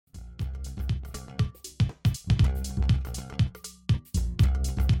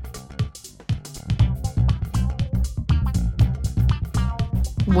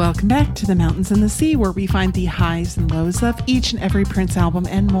Welcome back to the Mountains and the Sea, where we find the highs and lows of each and every Prince album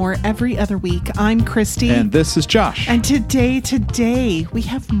and more every other week. I'm Christy. And this is Josh. And today, we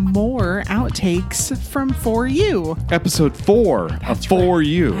have more outtakes from For You. Episode 4 of For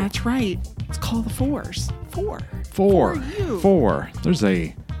You. That's right. It's called The Fours. Four. For You. 4. There's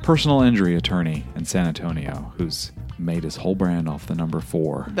a personal injury attorney in San Antonio who's made his whole brand off the number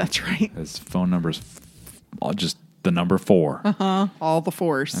 4. That's right. His phone number's just the number 4. All the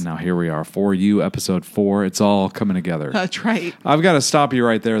fours. And now here we are, For You, episode 4. It's all coming together. That's right. I've got to stop you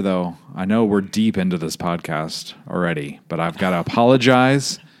right there, though. I know we're deep into this podcast already, but I've got to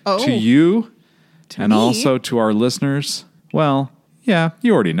apologize to you and me? also to our listeners. Well, yeah,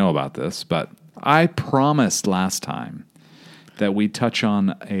 you already know about this, but I promised last time that we touch on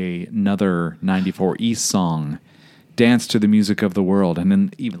another 94 East song, Dance to the Music of the World, and then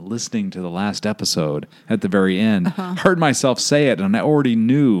even listening to the last episode at the very end, heard myself say it, and I already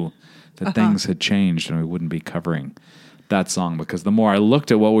knew that things had changed and we wouldn't be covering that song, because the more I looked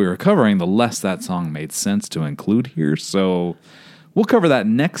at what we were covering, the less that song made sense to include here. So we'll cover that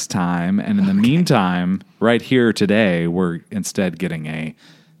next time, and in the meantime, right here today, we're instead getting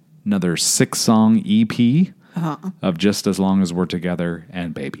another 6-song EP of Just As Long As We're Together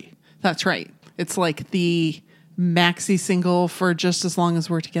and Baby. That's right. It's like the maxi single for Just As Long As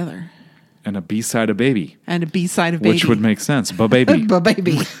We're Together. And a B-side of Baby. And a B-side of Baby. Which would make sense. Ba-Baby.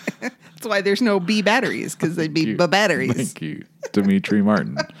 Ba-Baby. That's why there's no B batteries, because they'd be ba-batteries. Thank you, Dimitri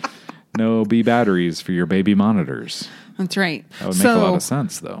Martin. No B batteries for your baby monitors. That's right. That would make a lot of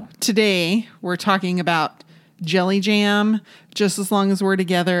sense, though. Today, we're talking about Jelly Jam, Just As Long As We're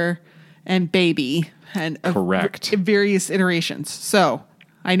Together, and Baby. And Correct. Various iterations. So,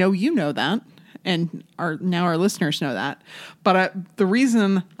 I know you know that. And now our listeners know that. But the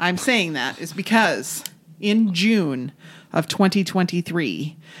reason I'm saying that is because in June of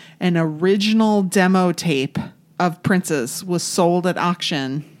 2023, an original demo tape of Prince's was sold at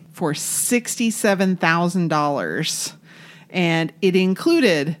auction for $67,000. And it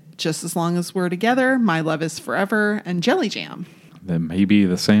included Just As Long As We're Together, My Love Is Forever, and Jelly Jam. They may be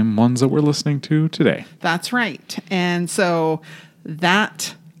the same ones that we're listening to today. That's right. And so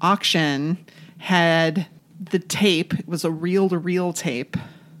that auction had the tape. It was a reel-to-reel tape,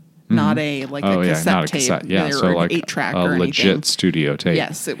 not a cassette not a tape. cassette. Yeah, or so an like 8-track a or legit anything. studio tape.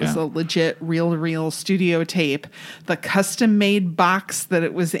 Yes, it was a legit reel-to-reel studio tape. The custom-made box that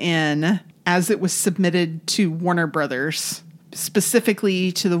it was in, as it was submitted to Warner Brothers,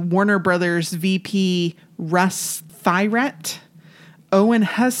 specifically to the Warner Brothers VP Russ Thyrett. Owen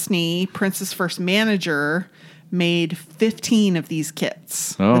Husney, Prince's first manager, made 15 of these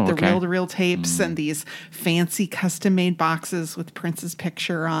kits with the reel-to-reel tapes and these fancy custom-made boxes with Prince's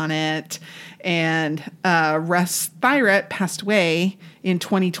picture on it. And Russ Thyrett passed away in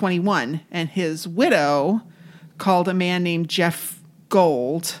 2021, and his widow called a man named Jeff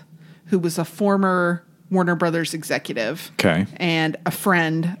Gold, who was a former Warner Brothers executive and a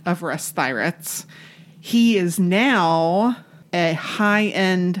friend of Russ Thyrett's. He is now a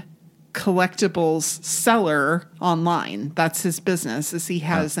high-end collectibles seller online. That's his business. Is he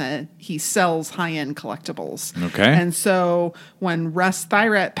sells high-end collectibles. Okay. And so when Russ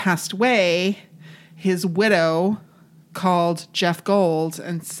Thyrett passed away, his widow called Jeff Gold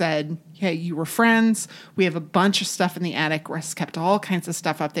and said, "Hey, you were friends. We have a bunch of stuff in the attic. Russ kept all kinds of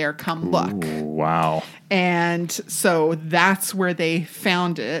stuff up there. Come look." Ooh, wow. And so that's where they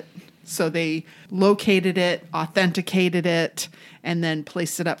found it. So they located it, authenticated it, and then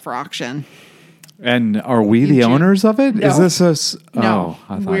placed it up for auction. And are we the owners of it? No. Is this us? No,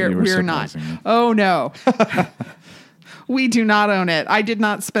 I thought you were we're not. surprising me. Oh, no. We do not own it. I did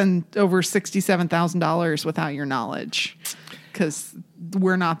not spend over $67,000 without your knowledge, because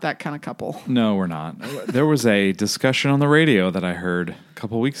we're not that kind of couple. No, we're not. There was a discussion on the radio that I heard a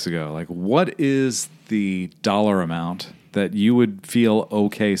couple weeks ago. Like, what is the dollar amount that you would feel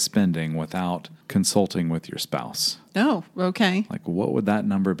okay spending without consulting with your spouse? Oh, okay. Like, what would that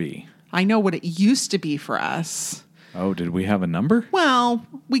number be? I know what it used to be for us. Oh, did we have a number? Well,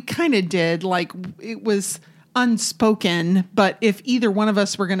 we kind of did. Like, it was unspoken, but if either one of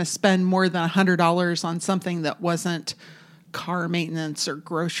us were going to spend more than $100 on something that wasn't car maintenance or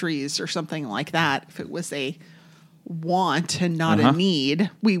groceries or something like that, if it was a want and not a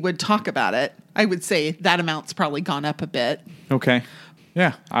need, we would talk about it. I would say that amount's probably gone up a bit. Okay.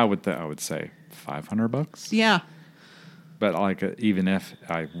 Yeah, I would say $500. Yeah. But like, even if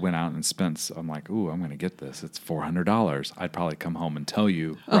I went out and spent, I'm like, ooh, I'm going to get this. It's $400. I'd probably come home and tell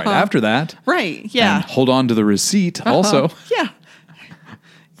you right after that. Right. Yeah. And hold on to the receipt also. Yeah.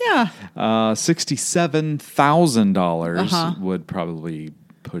 Yeah. $67,000 would probably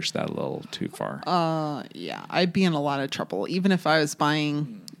push that a little too far. Yeah, I'd be in a lot of trouble. Even if I was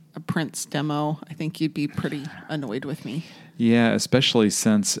buying a Prince demo, I think you'd be pretty annoyed with me. Yeah, especially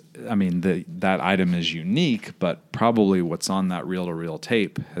since, I mean, that item is unique, but probably what's on that reel-to-reel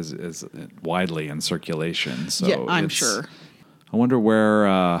tape is widely in circulation. So yeah, I'm sure. I wonder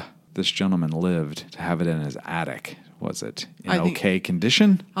where this gentleman lived to have it in his attic. Was it in okay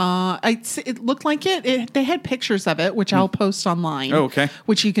condition? It looked like it. They had pictures of it, which I'll post online. Oh, okay.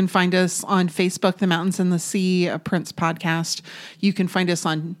 Which you can find us on Facebook, The Mountains and the Sea, a Prince podcast. You can find us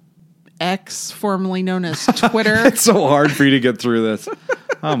on X, formerly known as Twitter. It's so hard for you to get through this.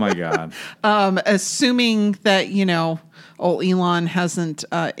 Oh, my God. Assuming that, old Elon hasn't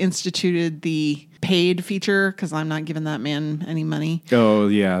instituted the paid feature, because I'm not giving that man any money. Oh,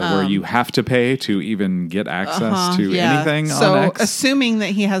 yeah, where you have to pay to even get access to anything on X. So assuming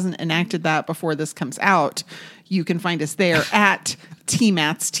that he hasn't enacted that before this comes out, you can find us there at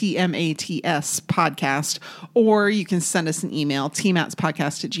TMATS, TMATS podcast, or you can send us an email,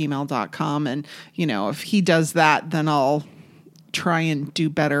 tmatspodcast@gmail.com. And, if he does that, then I'll try and do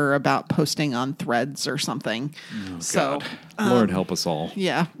better about posting on Threads or something. Oh, so, Lord help us all.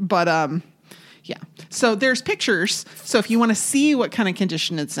 Yeah. But, yeah. So there's pictures. So if you want to see what kind of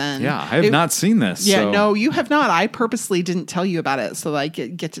condition it's in. Yeah, I have not seen this. Yeah, no, you have not. I purposely didn't tell you about it so that I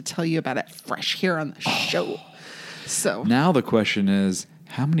get to tell you about it fresh here on the show. So now the question is,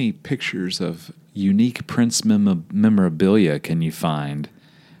 how many pictures of unique Prince memorabilia can you find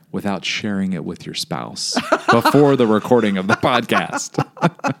without sharing it with your spouse before the recording of the podcast?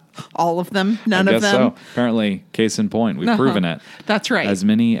 All of them? None of them? So. Apparently, case in point, we've proven it. That's right. As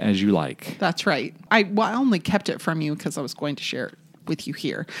many as you like. That's right. I only kept it from you because I was going to share it with you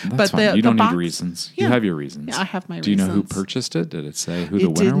here. That's fine. You don't need reasons. Yeah. You have your reasons. Yeah, I have my reasons. Do you know who purchased it? Did it say who the winner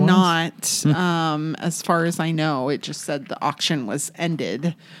was? It did was? not. As far as I know, it just said the auction was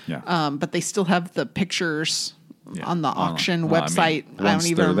ended. Yeah. But they still have the pictures on the auction website. I don't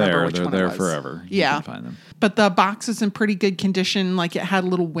even remember which one it was. They're there forever. Yeah. You can find them. But the box is in pretty good condition. Like, it had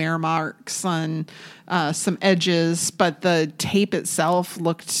little wear marks on some edges, but the tape itself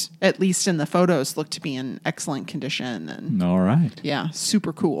looked, at least in the photos, looked to be in excellent condition. And all right. yeah,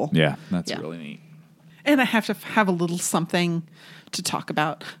 super cool. Yeah, that's really neat. And I have to have a little something to talk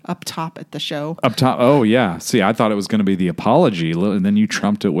about up top at the show. Up top? Oh, yeah. See, I thought it was going to be the apology, and then you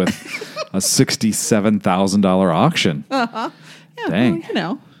trumped it with a $67,000 auction. Uh-huh. Yeah, dang.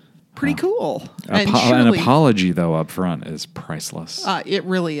 Well, pretty cool. An apology, though, up front is priceless. It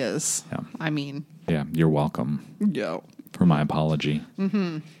really is. Yeah. I mean. Yeah, you're welcome. Yeah. For my apology.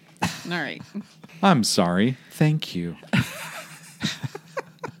 Mm-hmm. All right. I'm sorry. Thank you.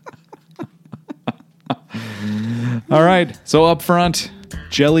 All right. So up front,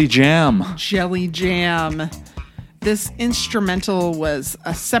 Jelly Jam. Jelly Jam. This instrumental was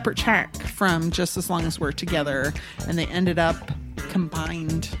a separate track from Just As Long As We're Together, and they ended up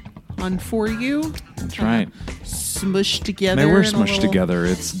combined on For You. That's right. Smushed together. They were smushed together.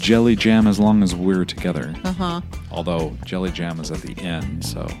 It's Jelly Jam As Long As We're Together. Uh-huh. Although Jelly Jam is at the end,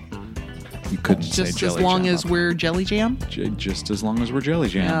 so you couldn't say Jelly Jam. Just as long as we're Jelly Jam? Just as long as we're Jelly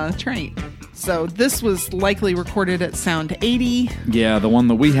Jam. That's right. So this was likely recorded at Sound 80. Yeah, the one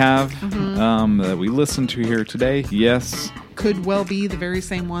that we have, that we listened to here today. Yes, could well be the very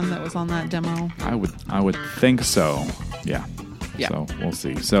same one that was on that demo. I would think so. Yeah. Yeah. So we'll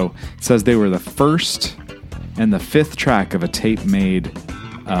see. So it says they were the first and the fifth track of a tape made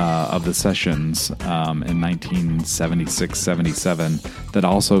of the sessions in 1976-77 that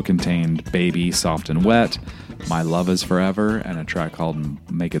also contained Baby, Soft and Wet, My Love Is Forever, and a track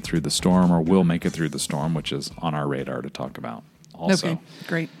called Make It Through the Storm, or We'll Make It Through the Storm, which is on our radar to talk about also. Okay,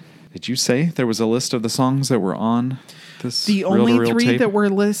 great. Did you say there was a list of the songs that were on this The only three tape? that were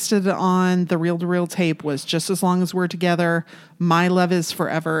listed on the reel-to-reel tape was Just As Long As We're Together, My Love Is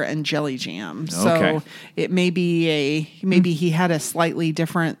Forever, and Jelly Jam. Okay. So it may be maybe he had a slightly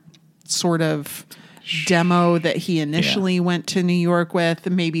different sort of demo that he initially went to New York with.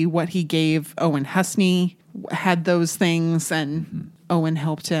 Maybe what he gave Owen Husney had those things, and Owen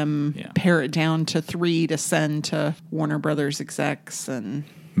helped him pare it down to 3 to send to Warner Brothers execs. And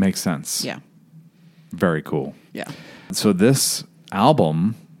makes sense. Yeah. Very cool. Yeah. So this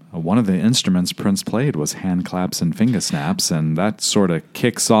album, one of the instruments Prince played was hand claps and finger snaps, and that sort of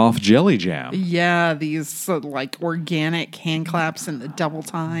kicks off Jelly Jam. Yeah, these like organic hand claps and the double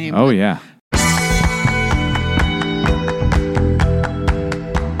time. Oh, yeah.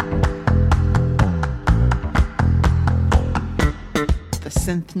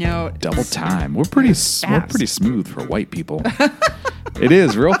 Synth note, double time. We're pretty smooth for white people. It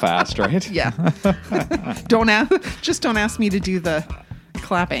is real fast, right? Yeah. Don't ask me to do the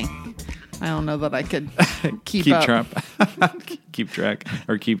clapping. I don't know that I could keep up. Keep track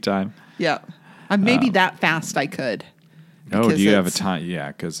or keep time. Yeah. Maybe that fast I could. Oh, do you have a time?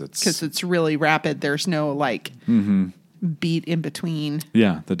 Yeah, because it's really rapid. There's no beat in between.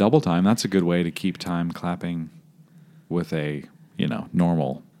 Yeah, the double time. That's a good way to keep time clapping with a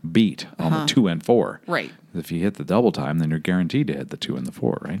normal beat on the 2 and 4. Right. If you hit the double time, then you're guaranteed to hit the 2 and the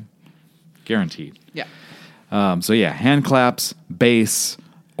 4, right? Guaranteed. Yeah. So yeah, hand claps, bass,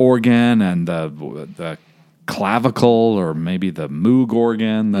 organ, and the clavicle or maybe the Moog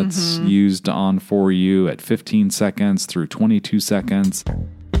organ that's used on For You at 15 seconds through 22 seconds.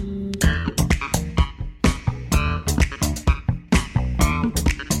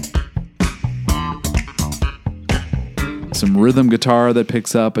 Some rhythm guitar that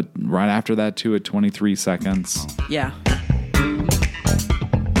picks up right after that too at 23 seconds. Yeah.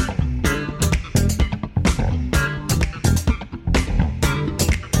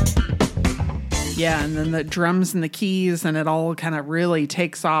 Yeah, and then the drums and the keys, and it all kind of really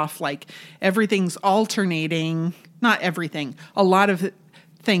takes off. Like everything's alternating. Not everything. A lot of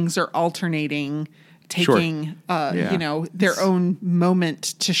things are alternating, taking their own moment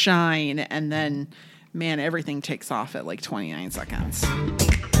to shine, and then man, everything takes off at like 29 seconds.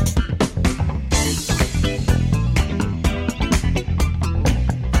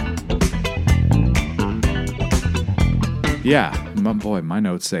 Yeah, my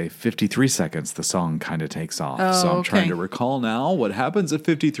notes say 53 seconds the song kind of takes off. So I'm trying to recall now what happens at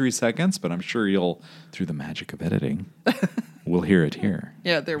 53 seconds, but I'm sure you'll, through the magic of editing, we'll hear it here.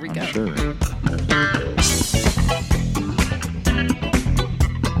 Yeah, there we go. Sure.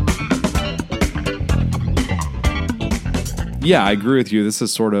 Yeah, I agree with you. This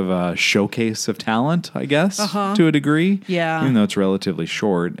is sort of a showcase of talent, I guess, to a degree. Yeah. Even though it's relatively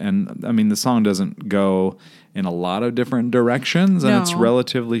short. And, I mean, the song doesn't go in a lot of different directions, and it's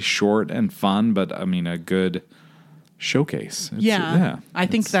relatively short and fun, but, I mean, a good showcase. I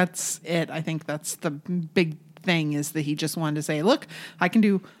think that's it. I think that's the big thing is that he just wanted to say, look, I can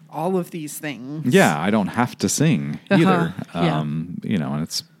do all of these things. Yeah, I don't have to sing either. And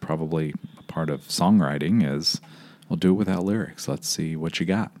it's probably a part of songwriting is... We'll do it without lyrics. Let's see what you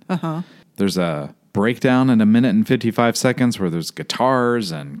got. There's a breakdown in 1 minute and 55 seconds where there's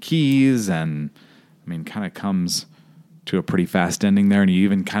guitars and keys and, I mean, kind of comes to a pretty fast ending there, and you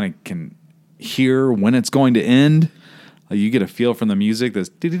even kind of can hear when it's going to end. You get a feel from the music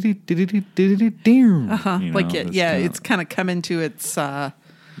that's it's kind of coming to its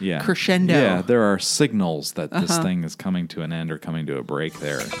crescendo. Yeah, there are signals that this thing is coming to an end or coming to a break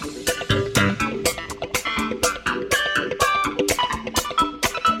there.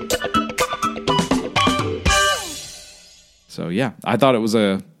 So, yeah, I thought it was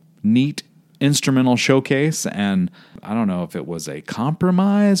a neat instrumental showcase, and I don't know if it was a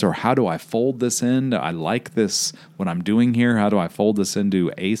compromise or how do I fold this in? I like this, what I'm doing here. How do I fold this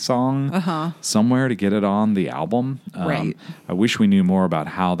into a song somewhere to get it on the album? Right. I wish we knew more about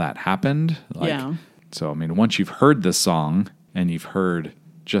how that happened. So, I mean, once you've heard this song and you've heard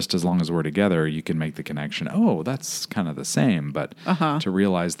Just As Long As We're Together, you can make the connection, oh, that's kind of the same. But to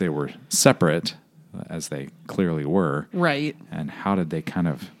realize they were separate, as they clearly were. Right. And how did they kind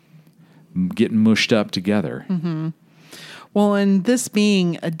of get mushed up together? Well, and this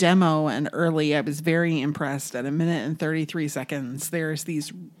being a demo and early, I was very impressed. At 1 minute and 33 seconds, there's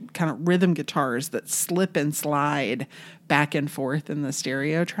these kind of rhythm guitars that slip and slide back and forth in the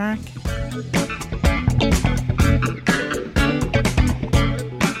stereo track.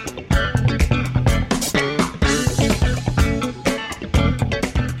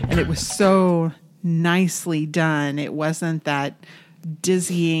 And it was so nicely done. It wasn't that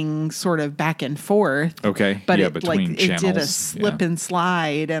dizzying sort of back and forth. Okay. But between channels. It did a slip and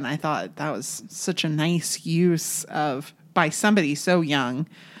slide, and I thought that was such a nice use by somebody so young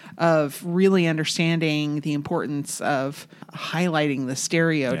of really understanding the importance of highlighting the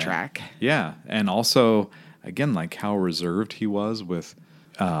stereo track. Yeah. And also, again, like how reserved he was with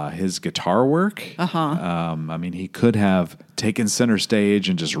his guitar work. I mean, he could have taken center stage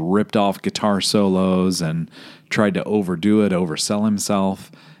and just ripped off guitar solos and tried to overdo it, oversell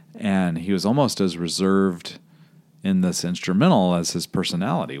himself. And he was almost as reserved in this instrumental as his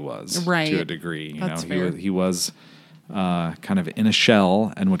personality was, right, to a degree. That's fair. He was kind of in a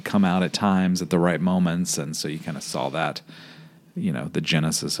shell and would come out at times at the right moments. And so you kind of saw that, the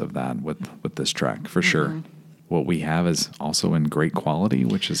genesis of that with this track for sure. What we have is also in great quality,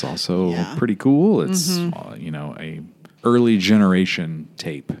 which is also pretty cool. It's, a early generation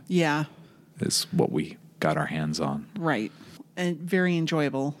tape. Yeah. Is what we got our hands on. Right. and very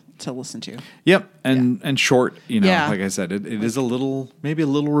enjoyable to listen to. Yep, and short. Yeah. Like I said, it is maybe a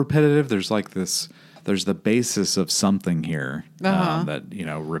little repetitive. There's there's the basis of something here that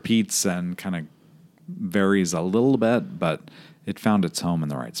repeats and kind of varies a little bit, but it found its home in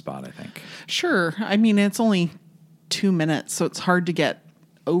the right spot, I think. Sure. I mean, it's only 2 minutes, so it's hard to get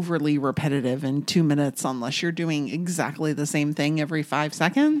overly repetitive in 2 minutes unless you're doing exactly the same thing every 5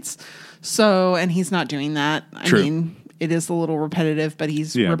 seconds. So, and he's not doing that. True. I mean, it is a little repetitive, but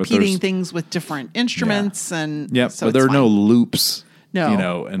he's but repeating things with different instruments. And so but there are fine. no loops,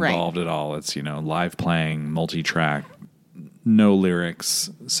 No, involved at all. It's, live playing, multi-track, no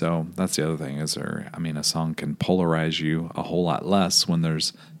lyrics. So that's the other thing is a song can polarize you a whole lot less when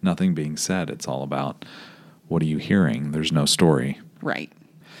there's nothing being said. It's all about what are you hearing? There's no story. Right.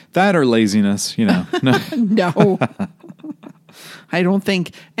 That or laziness, No. No. I don't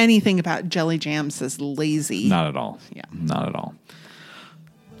think anything about Jelly Jam says lazy. Not at all. Yeah. Not at all.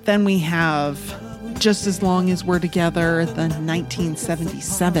 Then we have Just As Long As We're Together, the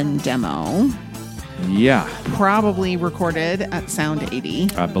 1977 demo. Yeah. Probably recorded at Sound 80.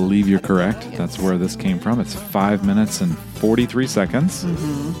 I believe you're correct. Yes. That's where this came from. It's 5 minutes and 43 seconds.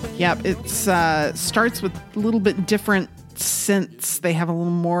 Mm-hmm. Yep. It starts with a little bit different synths. They have a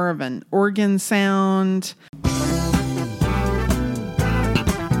little more of an organ sound.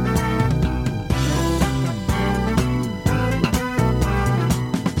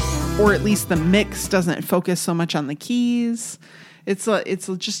 Or at least the mix doesn't focus so much on the keys. It's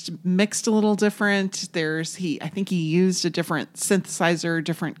just mixed a little different. I think he used a different synthesizer,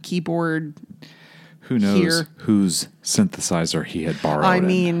 different keyboard. Who knows whose synthesizer he had borrowed? I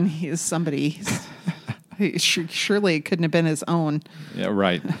mean, he's somebody. Surely it couldn't have been his own. Yeah,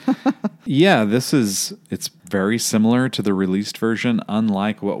 right. Yeah, it's very similar to the released version,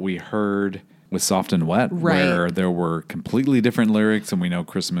 unlike what we heard with Soft and Wet, where there were completely different lyrics, and we know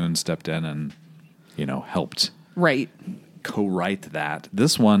Chris Moon stepped in and, helped co-write that.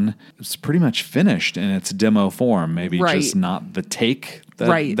 This one is pretty much finished in its demo form, maybe just not the take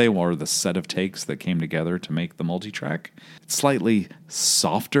that they were, the set of takes that came together to make the multi-track. It's slightly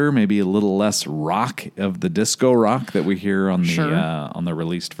softer, maybe a little less rock of the disco rock that we hear on the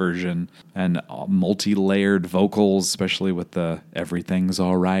released version, and multi-layered vocals, especially with the "Everything's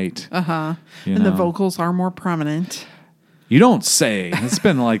All Right." And the vocals are more prominent. You don't say. It's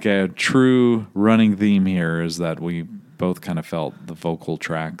been like a true running theme here is that we both kind of felt the vocal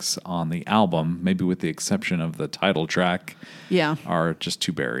tracks on the album, maybe with the exception of the title track, are just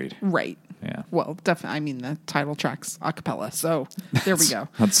too buried. Right. Yeah. Well, definitely. I mean, the title track's a cappella, so there we go.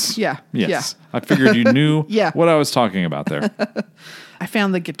 Yes. Yeah. I figured you knew Yeah. what I was talking about there. I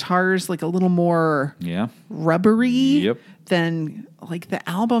found the guitars like a little more rubbery than like the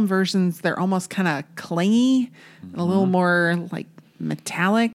album versions. They're almost kind of clingy, a little more like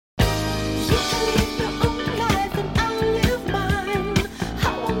metallic.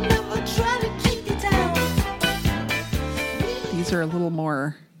 These are a little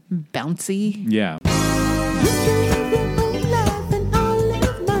more bouncy. Yeah.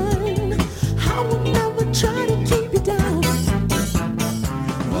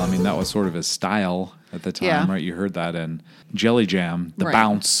 Well, I mean, that was sort of his style at the time, right? You heard that in Jelly Jam, the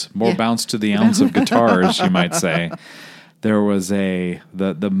bounce, more bounce to the ounce of guitars, you might say. There was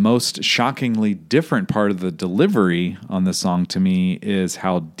the most shockingly different part of the delivery on this song to me is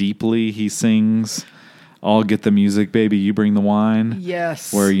how deeply he sings "I'll Get the Music, Baby, You Bring the Wine."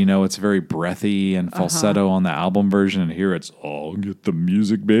 Yes. Where, it's very breathy and falsetto on the album version, and here it's "I'll get the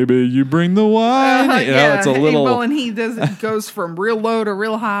music, baby, you bring the wine." It's a little... Well, and he goes from real low to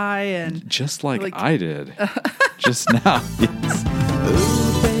real high. And just like I did just now. Yes.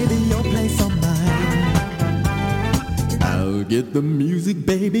 Ooh, baby, your place or mine. I'll get the music,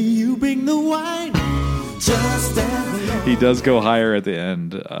 baby, you bring the wine. Just he does go higher at the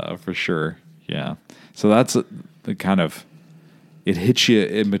end, for sure. Yeah. So that's the kind of, it hits you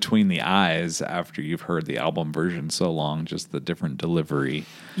in between the eyes after you've heard the album version so long, just the different delivery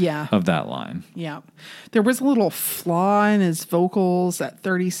of that line. Yeah. There was a little flaw in his vocals at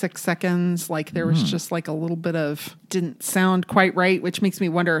 36 seconds. Like there was just like a little bit of, didn't sound quite right, which makes me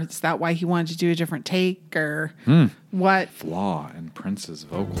wonder, is that why he wanted to do a different take or what? Flaw in Prince's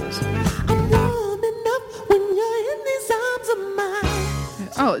vocals.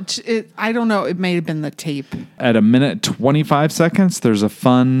 Oh, I don't know. It may have been the tape. At 1:25, there's a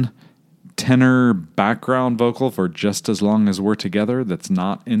fun tenor background vocal for "Just As Long As We're Together" that's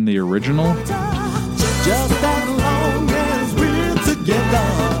not in the original. Just as long as we're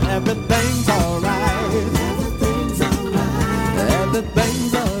together, everything's all right.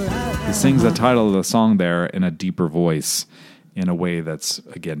 Everything's all right. He sings the title of the song there in a deeper voice. in a way that's,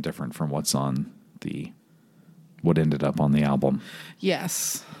 again, different from what ended up on the album.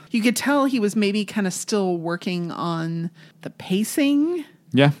 Yes. You could tell he was maybe kind of still working on the pacing.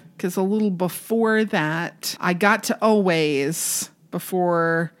 Yeah. Because a little before that, I got to Always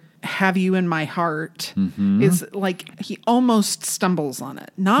before Have You in My Heart. Is like he almost stumbles on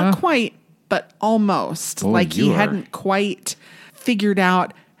it. Not quite, but almost. Like he hadn't quite figured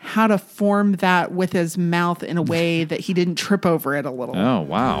out how to form that with his mouth in a way that he didn't trip over it a little. Oh,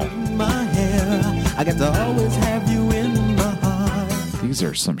 wow. My hair, I got to always have you in my heart. These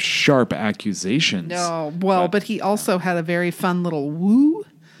are some sharp accusations. No, well, but he also had a very fun little woo.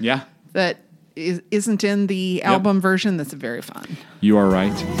 Yeah. That isn't in the album version. That's very fun. You are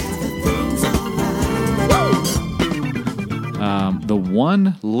right. The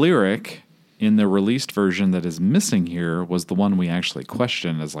one lyric in the released version that is missing here was the one we actually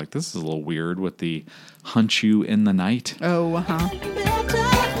questioned as like, this is a little weird with the hunt you in the night. Oh,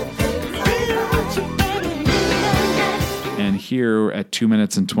 And here at 2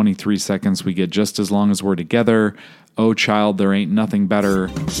 minutes and 23 seconds, we get Just As Long As We're Together. Oh, child, there ain't nothing better.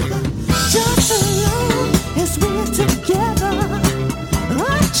 Just as long as we're together.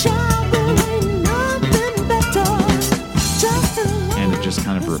 Oh, child, there ain't nothing better. Just as long And it just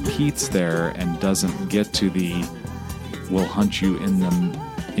kind of repeats there and doesn't get to the "We'll hunt you in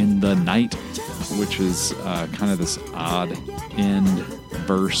the night," which is kind of this odd end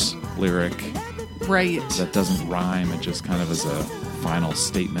verse lyric. right. That doesn't rhyme. It just kind of is a final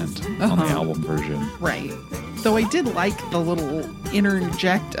statement on the album version. Right. Though I did like the little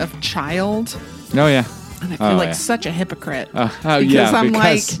interject of child. Oh, yeah. And I feel like such a hypocrite.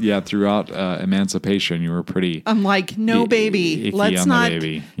 Throughout Emancipation, you were pretty... I'm like, no, baby. icky Let's on not, the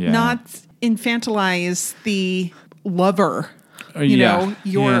baby. Yeah. not infantilize the lover.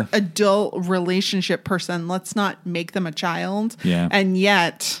 Your adult relationship person. Let's not make them a child. Yeah. And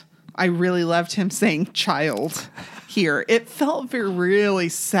yet, I really loved him saying child here. It felt very really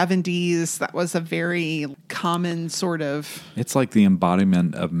 70s. That was a very common sort of... It's like the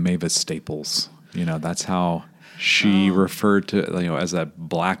embodiment of Mavis Staples. That's how she referred to, as a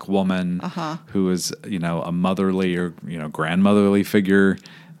black woman who is, a motherly or, grandmotherly figure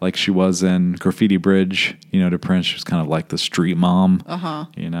like she was in Graffiti Bridge, to Prince. She was kind of like the street mom,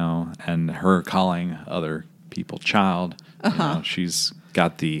 and her calling other people child. She's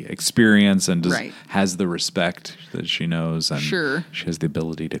got the experience and has the respect that she knows. And she has the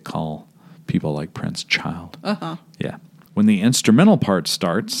ability to call people like Prince child. Yeah. When the instrumental part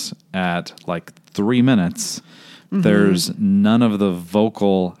starts at like 3 minutes, there's none of the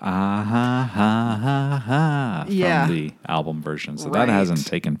vocal from the album version. So that hasn't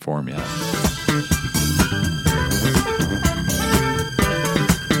taken form yet.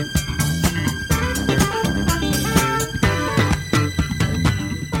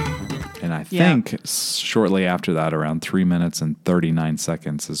 And I think shortly after that, around 3 minutes and 39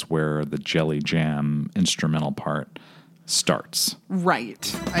 seconds, is where the Jelly Jam instrumental part starts.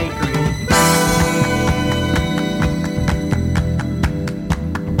 Right. I agree.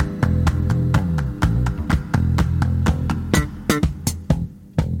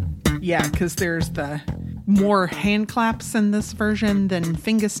 Yeah, because there's the more hand claps in this version than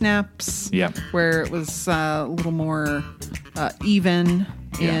finger snaps. Yeah. Where it was a little more even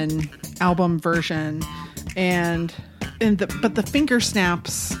in album version. But the finger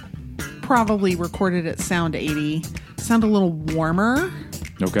snaps probably recorded at Sound 80 sound a little warmer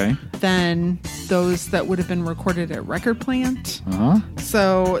than those that would have been recorded at Record Plant.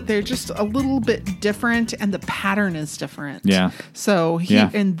 So they're just a little bit different, and the pattern is different. Yeah. So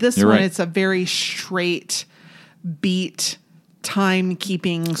in this one, it's a very straight beat,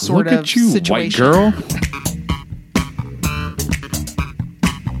 time-keeping sort of situation. Look at you, white girl.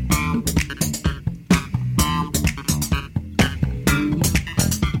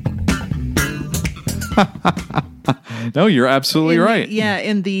 No, you're absolutely right.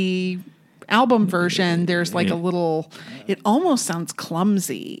 In the album version, there's like a little... It almost sounds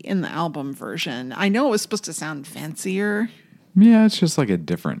clumsy in the album version. I know it was supposed to sound fancier. Yeah, it's just like a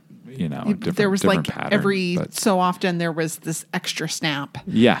different, different there was like pattern, so often there was this extra snap.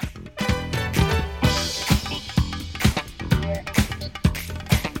 Yeah.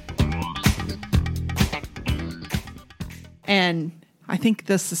 And I think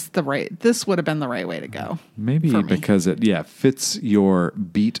this would have been the right way to go. Maybe because it fits your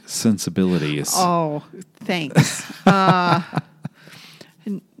beat sensibilities. Oh, thanks.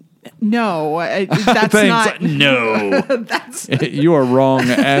 No, that's not. No, that's you are wrong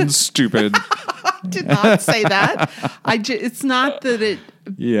and stupid. I did not say that. It's not that it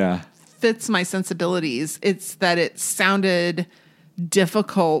fits my sensibilities. It's that it sounded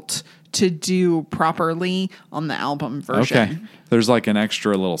difficult to do properly on the album version. Okay. There's like an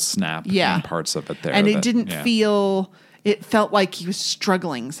extra little snap Yeah. in parts of it there. And it that- didn't yeah. feel, it felt like he was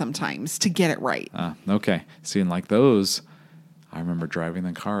struggling sometimes to get it right. Okay. Seeing like those, I remember driving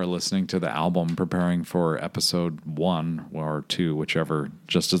the car, listening to the album, preparing for episode 1 or 2, whichever,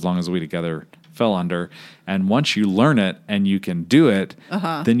 Just As Long As We Together fell under. And once you learn it and you can do it,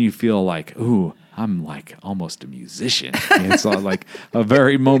 then you feel like, ooh, I'm like almost a musician. It's like a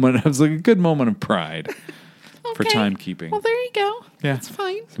very moment. It was like a good moment of pride for Okay. timekeeping. Well, there you go. Yeah. That's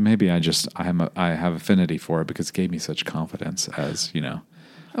fine. So maybe I have affinity for it because it gave me such confidence as,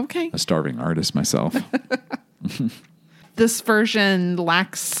 Okay. a starving artist myself. This version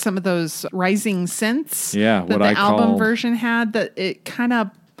lacks some of those rising synths Yeah, that what the I album call- version had. That it kind of,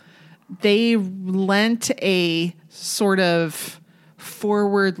 they lent a sort of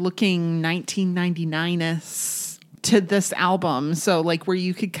forward-looking 1999-ness to this album. So like where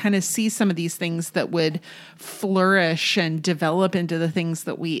you could kind of see some of these things that would flourish and develop into the things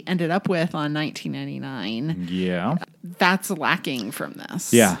that we ended up with on 1999. Yeah. That's lacking from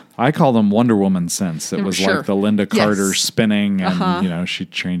this. Yeah. I call them Wonder Woman synths. It was Sure. like the Linda Carter Yes. spinning and, she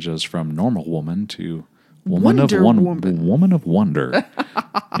changes from normal woman to woman of wonder.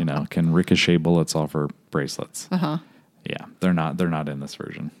 Can ricochet bullets off her bracelets. Yeah. They're not in this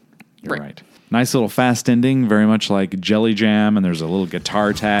version. You're right. Nice little fast ending, very much like Jelly Jam, and there's a little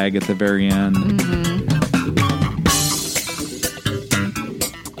guitar tag at the very end.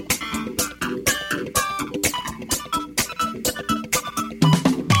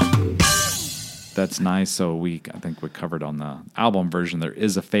 That's nice. So I think we covered on the album version, there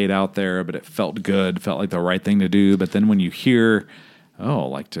is a fade out there, but it felt good, felt like the right thing to do. But then when you hear,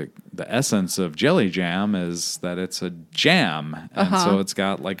 the essence of Jelly Jam is that it's a jam. And so it's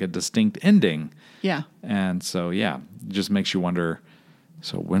got like a distinct ending. Yeah. And so, it just makes you wonder,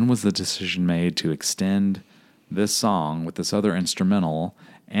 so when was the decision made to extend this song with this other instrumental,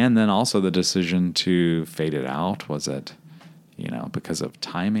 and then also the decision to fade it out? Was it, because of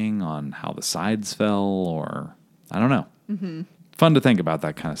timing on how the sides fell, or I don't know. Mm-hmm. Fun to think about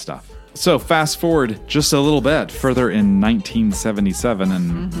that kind of stuff. So fast forward just a little bit further in 1977,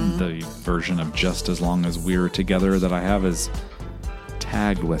 and the version of Just As Long As We're Together that I have is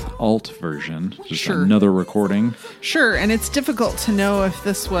tagged with alt version, just Sure. another recording. Sure, and it's difficult to know if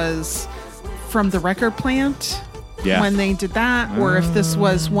this was from the record plant when they did that, or if this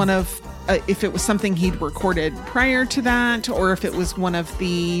was one of, if it was something he'd recorded prior to that, or if it was one of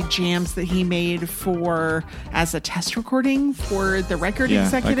the jams that he made as a test recording for the record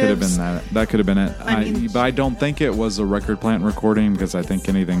executives. That could have been that. That could have been it. I mean- But I don't think it was a record plant recording, because I think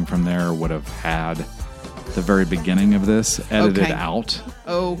anything from there would have had the very beginning of this edited Okay. out.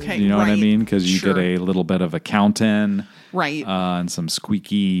 Okay, You know what I right. mean? Because you Sure. get a little bit of a count in, Right. and some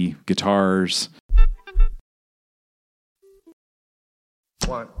squeaky guitars.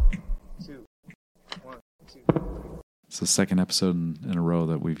 1, 2, 1, 2. It's the second episode in a row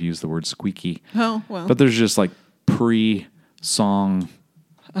that we've used the word squeaky. Oh, well. But there's just like pre-song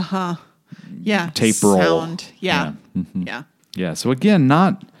yeah. tape roll. Sound. Yeah. Mhm. Yeah. Yeah. So again,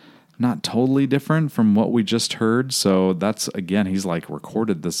 not totally different from what we just heard. So that's, again, he's like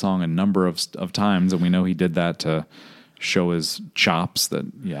recorded the song a number of times, and we know he did that to show his chops that,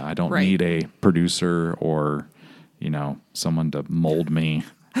 I don't Right. need a producer or, someone to mold me.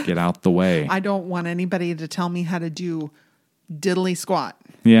 Get out the way. I don't want anybody to tell me how to do diddly squat.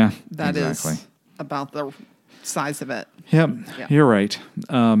 Yeah, That is exactly. about the size of it. Yep, Yeah. You're right.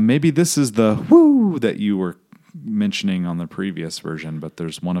 Maybe this is the woo that you were mentioning on the previous version, but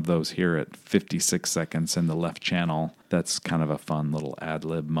there's one of those here at 56 seconds in the left channel. That's kind of a fun little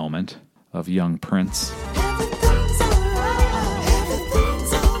ad-lib moment of young Prince. Everything's alright.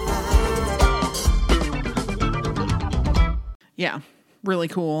 Everything's alright. Yeah, really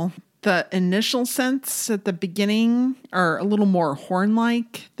cool. The initial synths at the beginning are a little more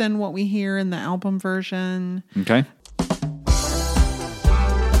horn-like than what we hear in the album version. Okay.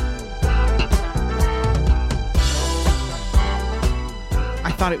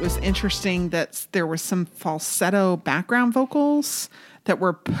 I thought it was interesting that there was some falsetto background vocals that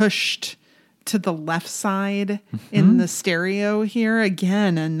were pushed to the left side in the stereo here.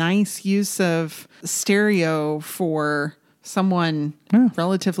 Again, a nice use of stereo for someone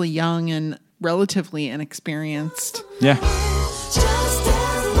relatively young and relatively inexperienced. Yeah. Just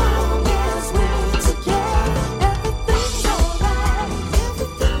as long as we're together, everything's alright.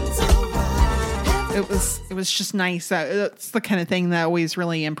 Everything's alright. It was It was just nice. It's the kind of thing that always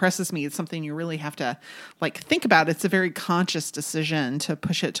really impresses me. It's something you really have to think about. It's a very conscious decision to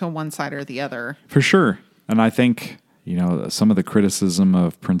push it to one side or the other. For sure. And I think, some of the criticism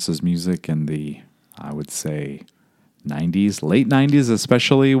of Prince's music in the, I would say, 90s, late 90s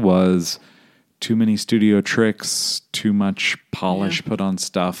especially, was too many studio tricks, too much polish put on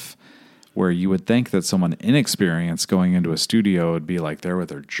stuff, where you would think that someone inexperienced going into a studio would be there with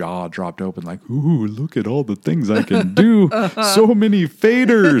their jaw dropped open, ooh, look at all the things I can do. So many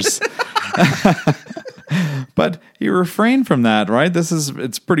faders. But he refrained from that, right?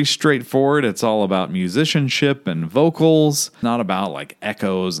 It's pretty straightforward. It's all about musicianship and vocals, not about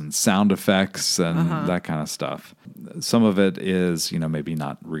echoes and sound effects and that kind of stuff. Some of it is, maybe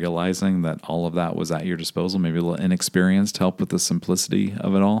not realizing that all of that was at your disposal, maybe a little inexperienced help with the simplicity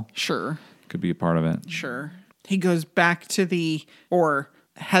of it all. Sure. Could be a part of it. Sure. He goes back to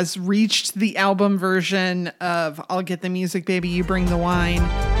has reached the album version of I'll Get the Music, Baby, You Bring the Wine.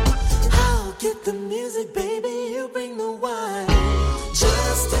 I'll get the music, baby, you bring the wine.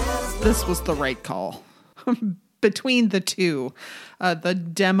 Just as This was the right call. Between the two, the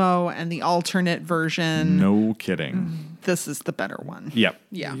demo and the alternate version. No kidding. This is the better one. Yep.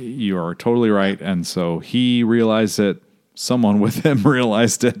 Yeah. You are totally right. And so he realized it. Someone with him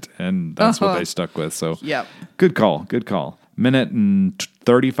realized it, and that's what they stuck with. So, Yep. Good call. Good call. Minute and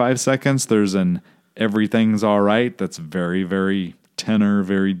 35 seconds. There's an Everything's All Right. That's very, very tenor,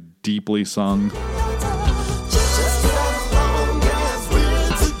 very deeply sung. just as long as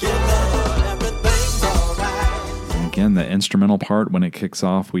we're together, everything's alright. And again, the instrumental part, when it kicks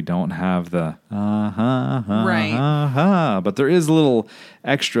off, we don't have the Right. but there is a little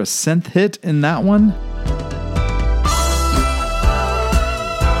extra synth hit in that one.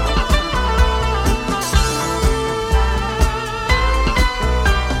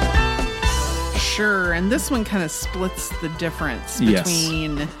 Sure. And this one kind of splits the difference Yes.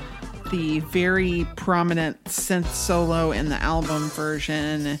 between the very prominent synth solo in the album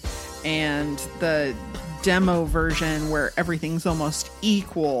version and the demo version where everything's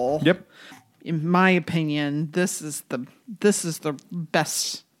equal. Yep. In my opinion, this is the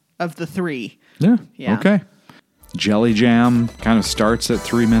best of the three. Yeah. Yeah. Okay. Jelly Jam kind of starts at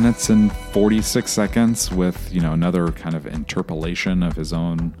 3 minutes and 46 seconds with, another kind of interpolation of his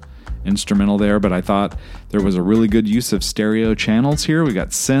own instrumental there. But I thought there was a really good use of stereo channels here. We got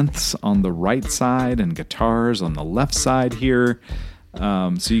synths on the right side and guitars on the left side here.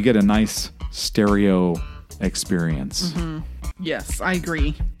 So you get a nice stereo experience. Yes, I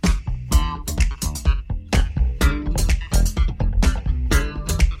agree.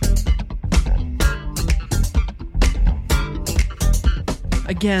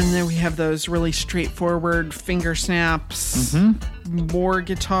 Again, there we have those really straightforward finger snaps. More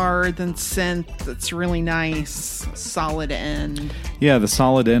guitar than synth. That's really nice. Solid end. Yeah, the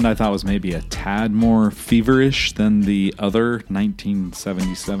solid end I thought was maybe a tad more feverish than the other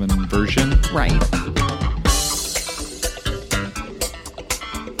 1977 version. Right.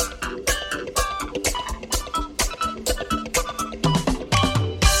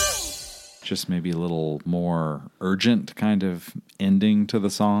 Just maybe a little more urgent kind of ending to the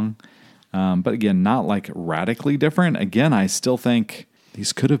song. But again, not radically different. Again, I still think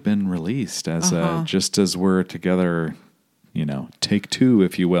these could have been released as just as we're together, take two,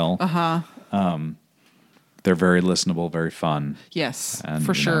 if you will. They're very listenable, very fun. Yes, And,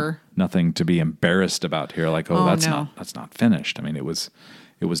 for sure. Nothing to be embarrassed about here. That's no. not finished. I mean, it was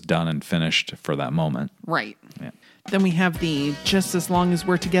done and finished for that moment. Right. Yeah. Then we have the Just As Long As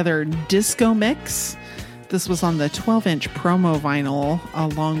We're Together disco mix. This was on the 12-inch promo vinyl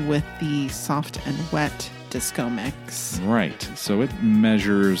along with the Soft and Wet disco mix. Right. So it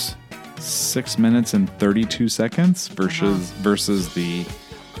measures 6 minutes and 32 seconds versus the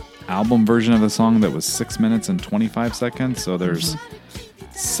album version of the song that was 6 minutes and 25 seconds. So there's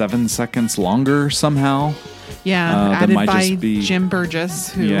 7 seconds longer somehow. Yeah, that added might by just be- Jim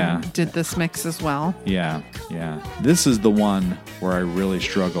Burgess, who Yeah. did this mix as well. Yeah. This is the one where I really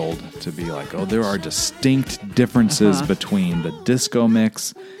struggled to be there are distinct differences between the disco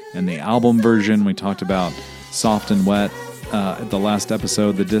mix and the album version. We talked about Soft and Wet at the last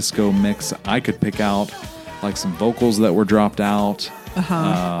episode. The disco mix, I could pick out some vocals that were dropped out.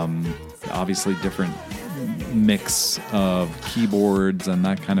 Obviously different mix of keyboards and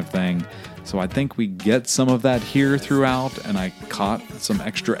that kind of thing. So I think we get some of that here throughout, and I caught some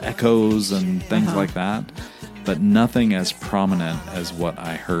extra echoes and things like that, but nothing as prominent as what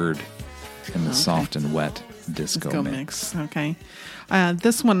I heard in the Soft and Wet disco mix. Okay.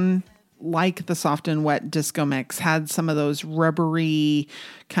 This one like the Soft and Wet disco mix, had some of those rubbery,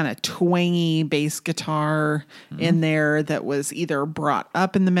 kind of twangy bass guitar in there that was either brought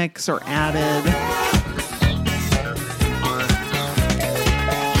up in the mix or added.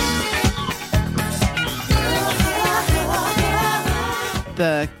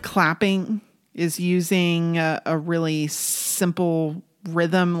 The clapping is using a really simple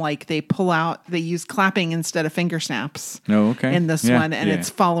rhythm, like they use clapping instead of finger snaps. Oh, okay. In this Yeah, one, and yeah. it's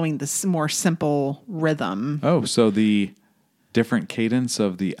following this more simple rhythm. Oh, so the different cadence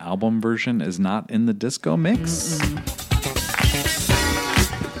of the album version is not in the disco mix?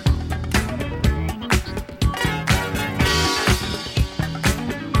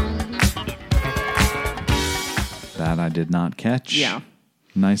 That I did not catch. Yeah.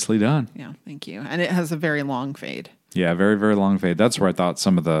 Nicely done. Yeah, thank you. And it has a very long fade. Yeah, very, very long fade. That's where I thought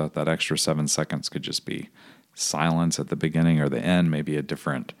some of that extra 7 seconds could just be silence at the beginning or the end, maybe a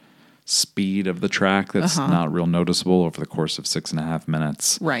different speed of the track that's not real noticeable over the course of 6.5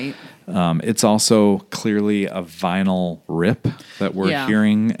 minutes. Right. It's also clearly a vinyl rip that we're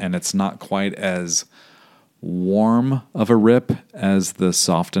hearing, and it's not quite as warm of a rip as the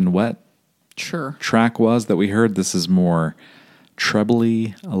Soft and Wet Sure. track was that we heard. This is more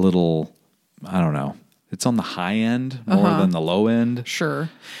trebly, a little, I don't know. It's on the high end more than the low end. Sure.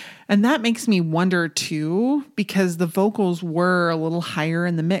 And that makes me wonder too, because the vocals were a little higher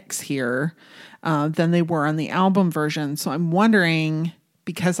in the mix here than they were on the album version. So I'm wondering,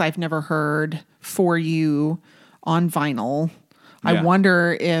 because I've never heard For You on vinyl, Yeah. I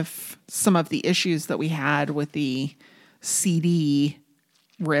wonder if some of the issues that we had with the CD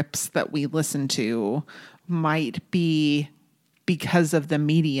rips that we listened to might be because of the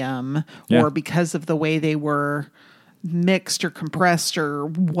medium Yeah. or because of the way they were mixed or compressed or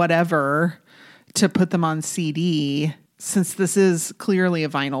whatever to put them on CD. Since this is clearly a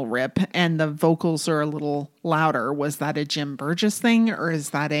vinyl rip and the vocals are a little louder, was that a Jim Burgess thing or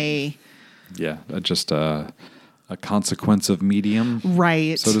is that Just a consequence of medium,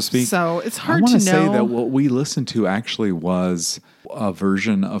 right, so to speak. So it's I hard want to to say know. that what we listened to actually was a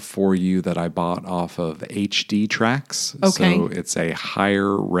version of For You that I bought off of HD Tracks. Okay. So it's a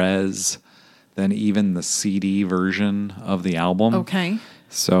higher res than even the CD version of the album. Okay.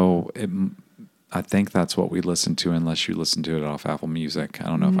 So I think that's what we listened to, unless you listened to it off Apple Music. I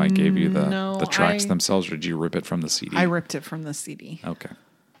don't know if I gave you the tracks themselves, or did you rip it from the CD? I ripped it from the CD. Okay.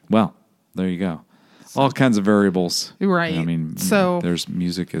 Well, there you go. All kinds of variables. Right. I mean, So- there's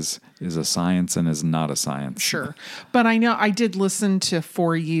music is a science and is not a science. Sure. But I know I did listen to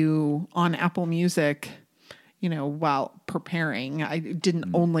For You on Apple Music, while preparing. I didn't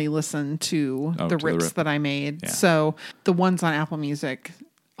only listen to the to the rips rip. that I made. Yeah. So the ones on Apple Music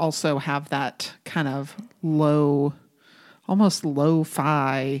also have that kind of low, almost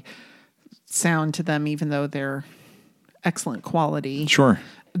lo-fi sound to them, even though they're excellent quality. Sure.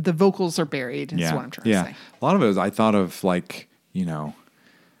 The vocals are buried, is Yeah. what I'm trying to say. A lot of it was, I thought of like,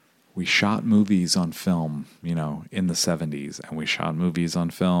 we shot movies on film, in the 70s, and we shot movies on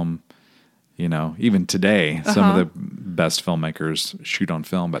film, even today. Some of the best filmmakers shoot on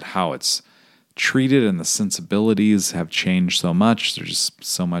film, but how it's treated and the sensibilities have changed so much. There's just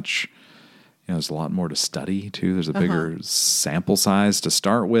so much, there's a lot more to study too. There's a bigger sample size to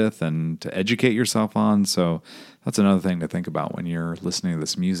start with and to educate yourself on. So that's another thing to think about when you're listening to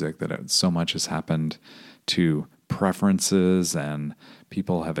this music, that so much has happened to preferences, and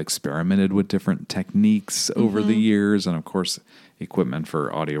people have experimented with different techniques over the years. And of course, equipment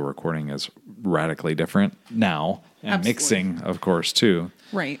for audio recording is radically different now, and Absolutely. mixing, of course, too.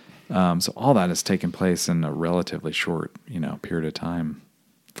 Right. So all that has taken place in a relatively short, period of time,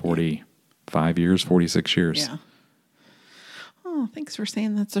 45 years, 46 years. Yeah. Oh, thanks for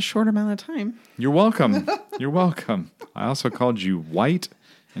saying that's a short amount of time. You're welcome. You're welcome. I also called you white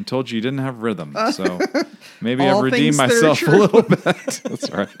and told you didn't have rhythm. So maybe I've All redeemed things that are myself a true. little bit. That's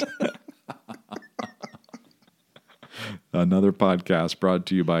right. Another podcast brought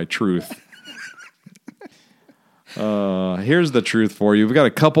to you by Truth. Here's the truth for you. We've got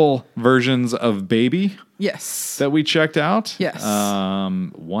a couple versions of Baby Yes. that we checked out. Yes.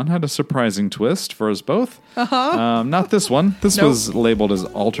 One had a surprising twist for us both. Not this one. This Nope. was labeled as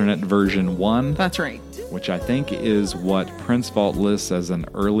alternate version 1. That's right. Which I think is what Prince Vault lists as an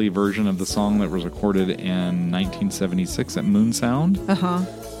early version of the song that was recorded in 1976 at Moon Sound. I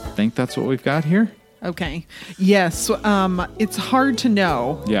think that's what we've got here. Okay. Yes. It's hard to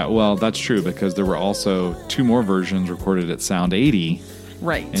know. Yeah, well, that's true, because there were also 2 more versions recorded at Sound 80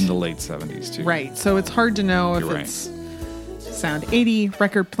 Right. in the late 70s, too. Right. So it's hard to know if You're right. it's Sound 80,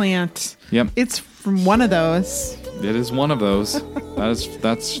 Record Plant. Yep. It's from one of those. It is one of those.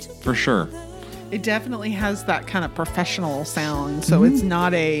 That's for sure. It definitely has that kind of professional sound, so it's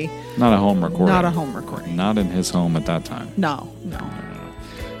not a home recording. Not a home recording. Not in his home at that time. No.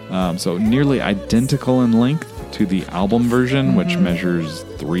 So nearly identical in length to the album version, which measures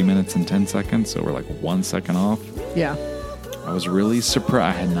 3 minutes and 10 seconds. So we're like 1 second off. Yeah. I was really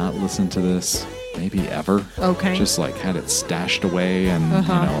surprised. I had not listened to this maybe ever. Okay. Just like had it stashed away in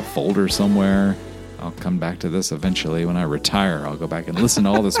a folder somewhere. I'll come back to this eventually when I retire. I'll go back and listen to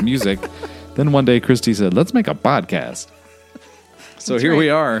all this music. Then one day Christy said, let's make a podcast. So That's here right. we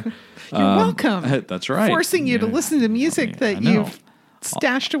are. You're welcome. That's right. Forcing you to listen to music that I know. you've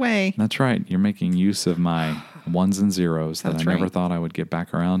stashed away. That's right. You're making use of my ones and zeros that That's I never right. thought I would get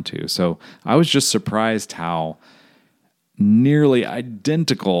back around to. So I was just surprised how nearly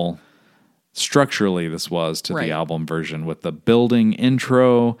identical structurally this was to Right. the album version, with the building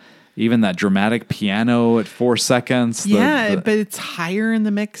intro, even that dramatic piano at 4 seconds. But it's higher in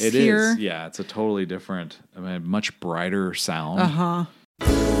the mix It here. is. Yeah, it's a totally different, much brighter sound. Uh-huh.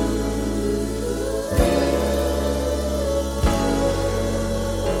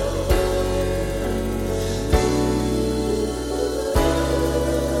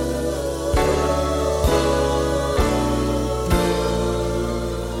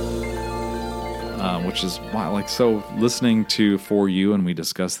 Which is why, like, so listening to For You, and we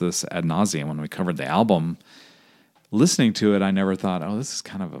discussed this ad nauseum when we covered the album, listening to it, I never thought, oh, this is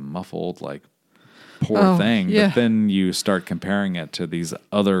kind of a muffled, like, poor thing. yeah. But then you start comparing it to these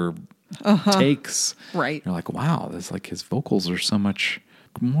other takes. Right. You're like, wow, this, like, his vocals are so much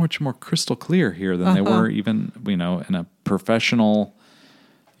more crystal clear here than they were even, in a professional,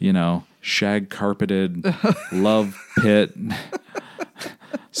 shag carpeted love pit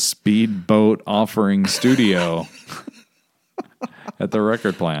speedboat offering studio at the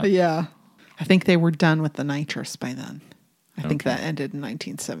record plant. Yeah. I think they were done with the nitrous by then. I think that ended in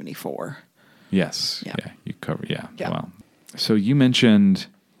 1974. Yes. Yeah. Yeah. You cover. Yeah. Yeah. Wow. So you mentioned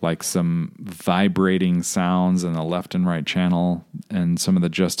like some vibrating sounds in the left and right channel and some of the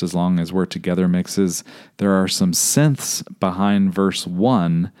Just As Long As We're Together mixes. There are some synths behind verse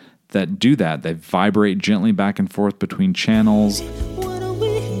 1 that do that. They vibrate gently back and forth between channels. What are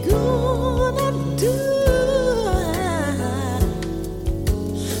we gonna do?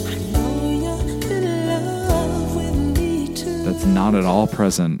 I know you're in love with me too. That's not at all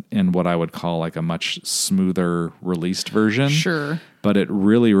present in what I would call like a much smoother released version. Sure. But it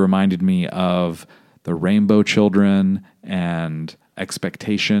really reminded me of the Rainbow Children and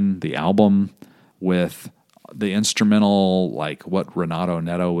Expectation, the album, with the instrumental, like what Renato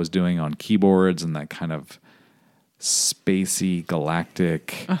Neto was doing on keyboards and that kind of spacey,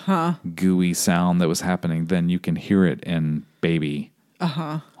 galactic, gooey sound that was happening. Then you can hear it in Baby,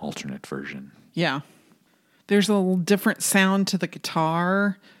 alternate version. Yeah. There's a little different sound to the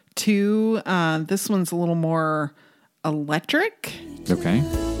guitar, too. This one's a little more electric. Okay.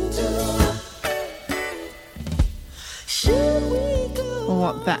 Should we go?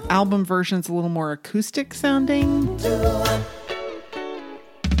 Well, the album version's a little more acoustic sounding.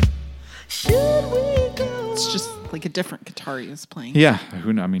 Should we go? It's just like a different guitar he was playing. Yeah,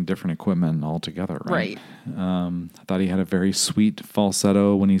 different equipment altogether, right? I thought he had a very sweet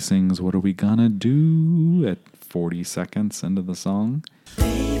falsetto when he sings "What Are We Gonna Do" at 40 seconds into the song.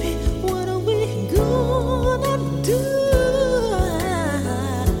 Baby, what are we gonna do?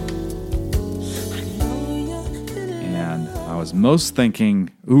 I know you're in And I was most thinking,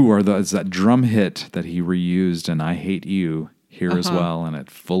 is that drum hit that he reused in "I Hate You" here as well, and it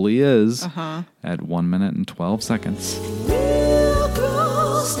fully is at 1 minute and 12 seconds. We'll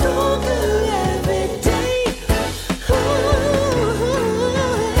grow stronger every day.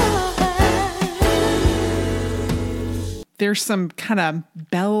 There's some kind of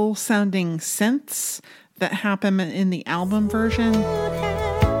bell sounding synths that happen in the album version. What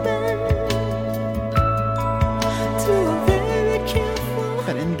happened to a very careful?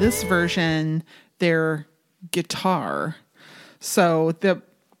 But in this version, they're guitar. So the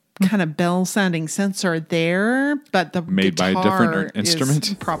kind of bell sounding synths are there, but the Made by a guitar different is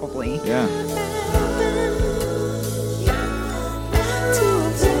instrument? probably. Yeah.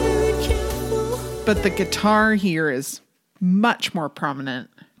 But the guitar here is much more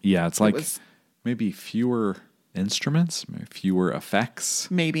prominent. Yeah, it's like was- maybe fewer instruments, maybe fewer effects.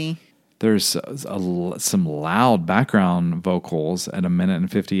 Maybe. There's some loud background vocals at 1 minute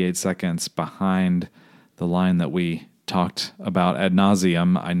and 58 seconds behind the line that we talked about ad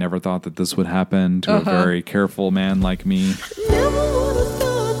nauseum. I never thought that this would happen to a very careful man like me. Never would have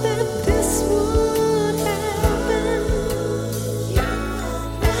thought that this would happen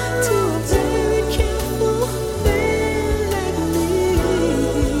to a very careful baby.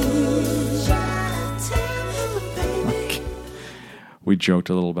 we joked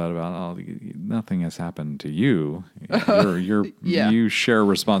a little bit about, nothing has happened to you. Yeah. You share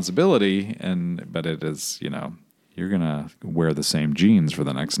responsibility, but it is, you're going to wear the same jeans for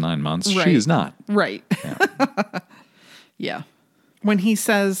the next 9 months. Right. She is not. Right. Yeah. When he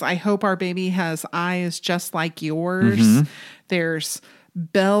says, I hope our baby has eyes just like yours, there's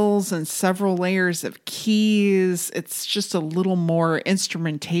bells and several layers of keys. It's just a little more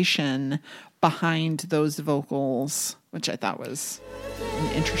instrumentation behind those vocals, which I thought was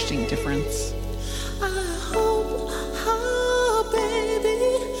an interesting difference. I hope our baby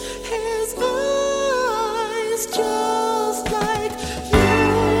has eyes just like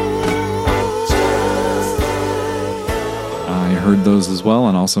yours. I heard those as well,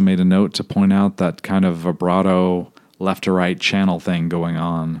 and also made a note to point out that kind of vibrato left to right channel thing going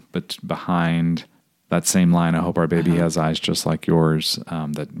on, but behind that same line, I hope our baby has eyes just like yours,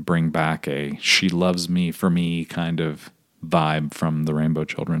 that bring back a she loves me for me kind of vibe from the Rainbow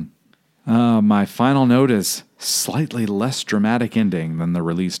Children. My final note is slightly less dramatic ending than the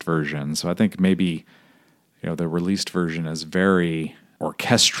released version. So I think maybe, the released version is very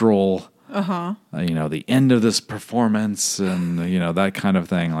orchestral. The end of this performance and, that kind of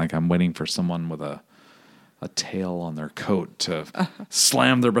thing. Like I'm waiting for someone with a tail on their coat to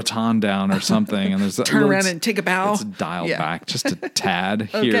slam their baton down or something. And there's Turn around and take a bow. It's dialed back just a tad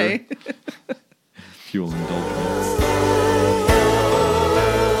here. Okay. If you will indulge me.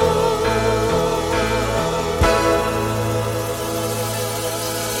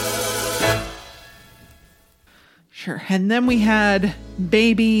 Sure. And then we had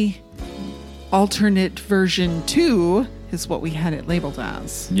Baby Alternate Version 2 is what we had it labeled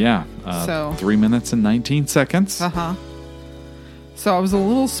as. Yeah. So 3 minutes and 19 seconds. So I was a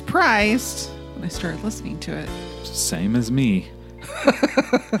little surprised when I started listening to it. Same as me.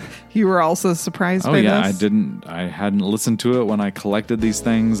 You were also surprised by this? I hadn't listened to it when I collected these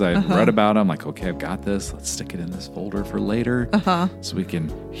things. I read about it. I'm like, okay, I've got this. Let's stick it in this folder for later so we can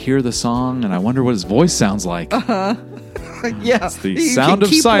hear the song. And I wonder what his voice sounds like. Yeah. It's the sound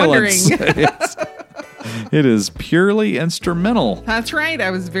of silence. It is purely instrumental. That's right. I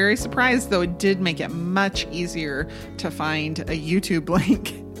was very surprised, though it did make it much easier to find a YouTube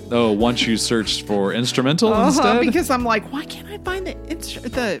link. Oh, once you searched for instrumental instead? Because I'm like, why can't I find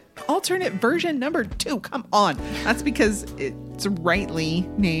the alternate version number 2? Come on. That's because it's rightly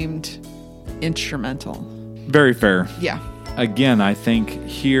named instrumental. Very fair. Yeah. Again, I think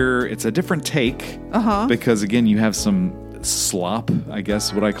here it's a different take. Because again, you have some slop, I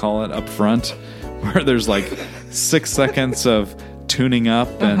guess what I call it, up front, where there's like 6 seconds of tuning up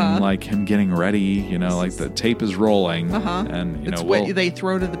and like him getting ready, like the tape is rolling. And, it's what they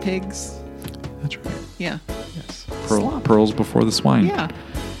throw to the pigs. That's right. Yeah. Yes. Pearls before the swine. Yeah.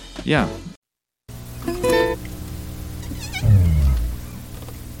 Yeah.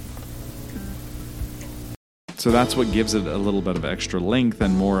 So that's what gives it a little bit of extra length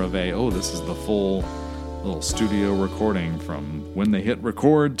and more of this is the full little studio recording from when they hit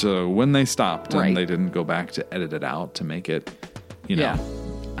record to when they stopped. Right. And they didn't go back to edit it out to make it,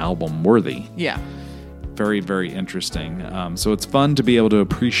 album worthy. Yeah. Very, very interesting. So it's fun to be able to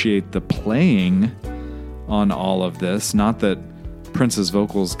appreciate the playing on all of this. Not that Prince's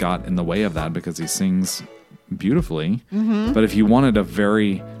vocals got in the way of that because he sings beautifully. But if you wanted a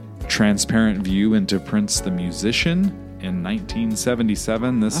very transparent view into Prince the musician in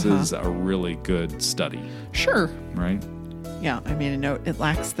 1977, this is a really good study. Sure. Right? Yeah, I made a note. It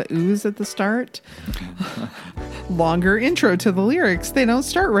lacks the ooze at the start. Longer intro to the lyrics. They don't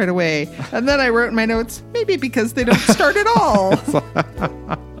start right away. And then I wrote in my notes, maybe because they don't start at all.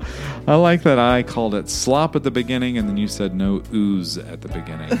 I like that I called it slop at the beginning and then you said no ooze at the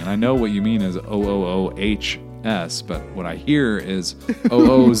beginning. And I know what you mean is OOOHS, but what I hear is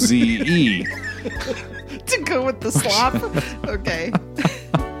OOZE. To go with the slop? Okay.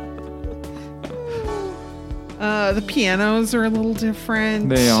 The pianos are a little different.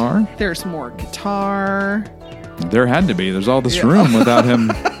 They are. There's more guitar. There had to be. There's all this room without him,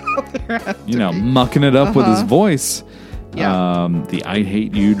 mucking it up with his voice. Yeah. The I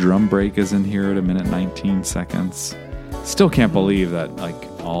Hate You drum break is in here at 1:19 seconds. Still can't believe that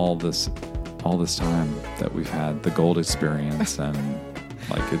all this time that we've had the Gold Experience and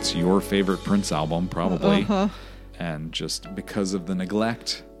it's your favorite Prince album probably, and just because of the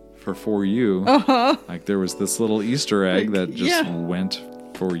neglect for you, there was this little Easter egg that just went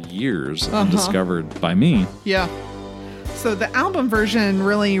for years undiscovered by me. Yeah. So the album version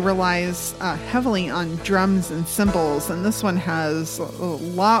really relies heavily on drums and cymbals, and this one has a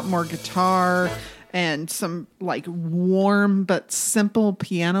lot more guitar and some warm but simple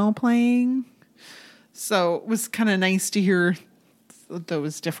piano playing. So it was kind of nice to hear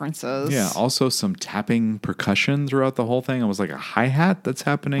those differences. Yeah, also some tapping percussion throughout the whole thing. It was like a hi-hat that's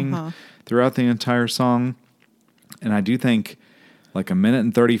happening throughout the entire song. And I do think like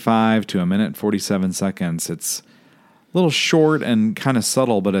 1:35 to 1:47 seconds, it's a little short and kind of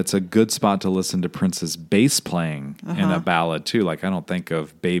subtle, but it's a good spot to listen to Prince's bass playing in a ballad too. Like I don't think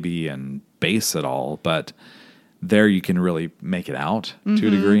of baby and bass at all, but there you can really make it out to a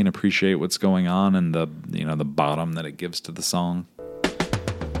degree and appreciate what's going on and the bottom that it gives to the song.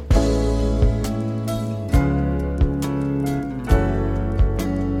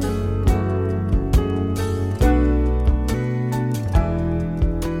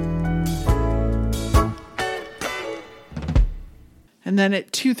 And then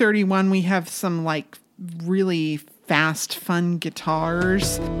at 2:31, we have some like really fast, fun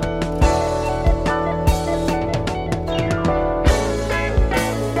guitars.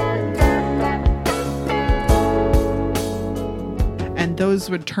 And those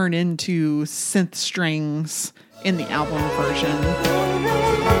would turn into synth strings in the album version.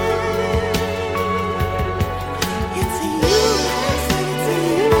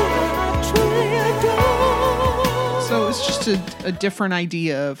 So it's just a different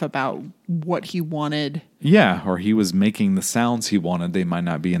idea of about what he wanted. Yeah, or he was making the sounds he wanted. They might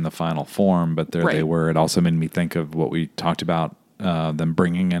not be in the final form, but there they were. It also made me think of what we talked about, them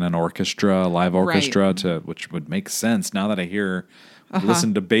bringing in an orchestra, a live orchestra, which would make sense. Now that I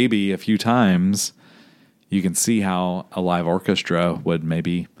listen to Baby a few times, you can see how a live orchestra would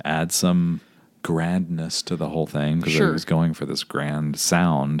maybe add some grandness to the whole thing because he was going for this grand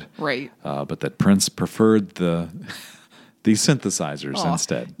sound. Right. But that Prince preferred the synthesizers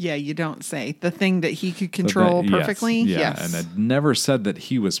instead. Yeah, you don't say. The thing that he could control perfectly. Yes. And it never said that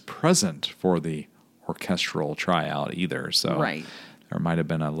he was present for the orchestral tryout either. So there might have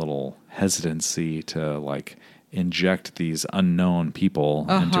been a little hesitancy to like inject these unknown people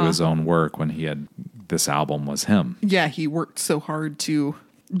into his own work when this album was him. Yeah, he worked so hard to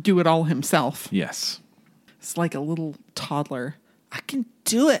do it all himself. Yes. It's like a little toddler. I can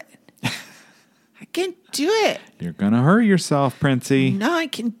do it. I can do it. You're going to hurt yourself, Princey. No, I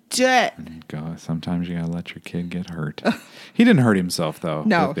can do it. Sometimes you got to let your kid get hurt. He didn't hurt himself, though.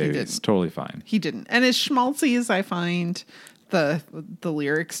 No, he didn't. It's totally fine. He didn't. And as schmaltzy as I find the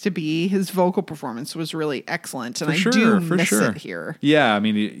lyrics to be, his vocal performance was really excellent. And I do miss it here. Yeah, I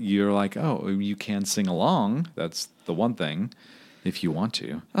mean, you're like, oh, you can sing along. That's the one thing. If you want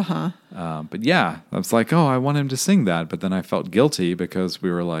to. But yeah, I was like, oh, I want him to sing that. But then I felt guilty because we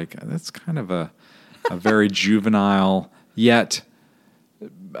were like, that's kind of a very juvenile yet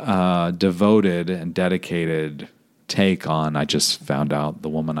devoted and dedicated take on, I just found out the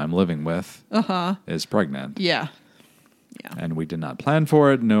woman I'm living with is pregnant. Yeah. And we did not plan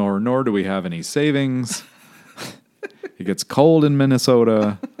for it, nor do we have any savings. It gets cold in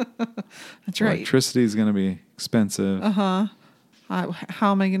Minnesota. That's right. Electricity is going to be expensive. How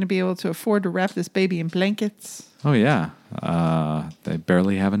am I going to be able to afford to wrap this baby in blankets? Oh, yeah. They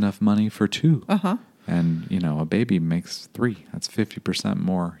barely have enough money for two. And, a baby makes 3. That's 50%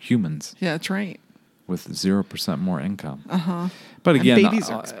 more humans. Yeah, that's right. With 0% more income. But again, and babies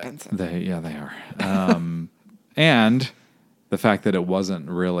are expensive. They are. And the fact that it wasn't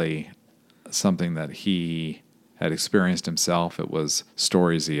really something that he had experienced himself. It was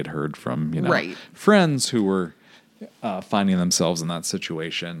stories he had heard from, friends who were finding themselves in that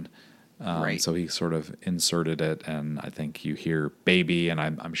situation. So he sort of inserted it, and I think you hear baby, and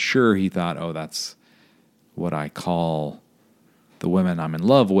I'm sure he thought, oh, that's what I call the women I'm in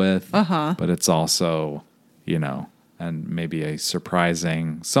love with. But it's also, and maybe a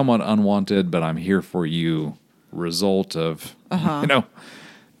surprising, somewhat unwanted, but I'm here for you result of,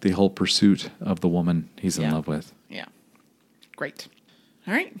 the whole pursuit of the woman he's in love with. Yeah. Great.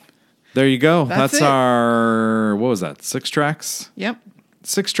 All right. There you go. That's it. Our, what was that, 6 tracks? Yep.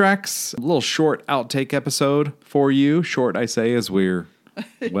 6 tracks. A little short outtake episode for you. Short, I say, as we're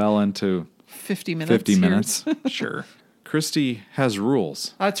well into 50 minutes. 50 minutes. Sure. Christy has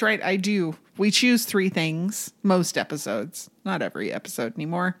rules. That's right. I do. We choose 3 things most episodes. Not every episode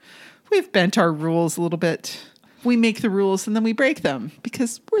anymore. We've bent our rules a little bit. We make the rules and then we break them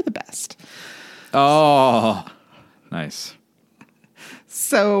because we're the best. Oh, nice.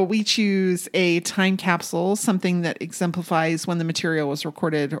 So we choose a time capsule, something that exemplifies when the material was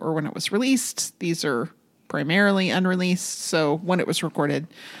recorded or when it was released. These are primarily unreleased, so when it was recorded.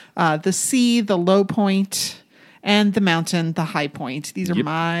 The sea, the low point, and the mountain, the high point. These are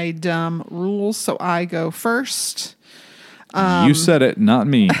my dumb rules, so I go first. You said it, not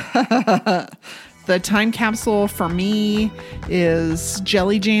me. The time capsule for me is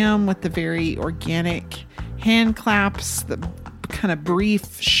Jelly Jam with the very organic hand claps, the kind of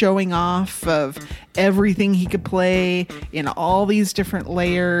brief showing off of everything he could play in all these different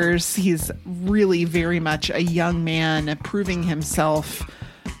layers. He's really very much a young man proving himself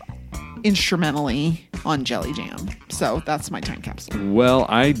instrumentally on Jelly Jam. So that's my time capsule. Well,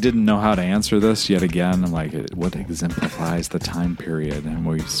 I didn't know how to answer this yet again. I'm like, what exemplifies the time period? And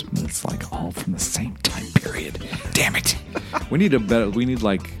it's like all from the same time period. Damn it. We need to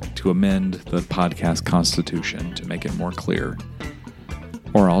amend the podcast constitution to make it more clear.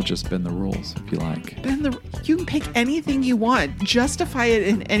 Or I'll just bend the rules if you like. You can pick anything you want. Justify it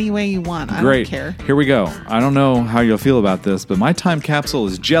in any way you want. I Great. don't care. Here we go. I don't know how you'll feel about this, but my time capsule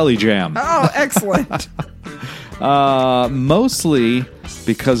is Jelly Jam. Oh, excellent. Mostly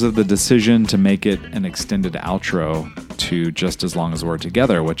because of the decision to make it an extended outro to Just As Long As We're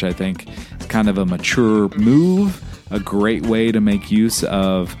Together, which I think is kind of a mature move, a great way to make use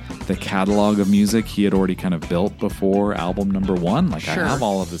of the catalog of music he had already kind of built before album number 1. Like, Sure. I have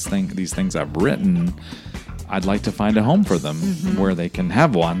all of these things I've written. I'd like to find a home for them where they can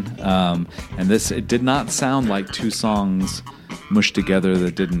have one. And it did not sound like two songs mushed together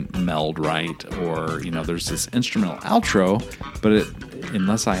that didn't meld right, or, there's this instrumental outro, but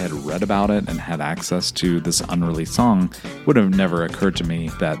unless I had read about it and had access to this unreleased song, would have never occurred to me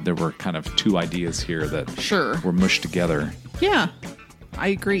that there were kind of two ideas here that Sure. were mushed together. Yeah, I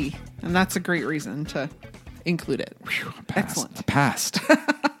agree. And that's a great reason to include it. Excellent. I passed.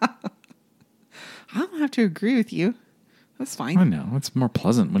 I don't have to agree with you. That's fine. I know. It's more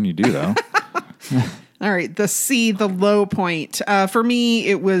pleasant when you do, though. All right, the C, the low point. For me,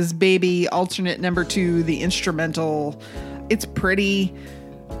 it was Baby, alternate number 2, the instrumental. It's pretty.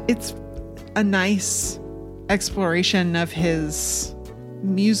 It's a nice exploration of his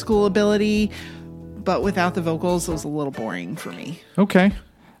musical ability, but without the vocals, it was a little boring for me. Okay.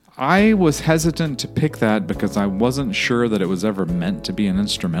 I was hesitant to pick that because I wasn't sure that it was ever meant to be an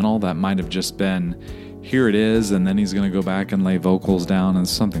instrumental. That might have just been, here it is, and then he's going to go back and lay vocals down, and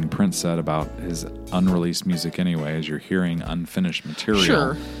something Prince said about his unreleased music anyway, as you're hearing unfinished material.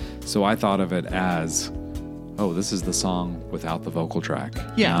 Sure. So I thought of it as, oh, this is the song without the vocal track.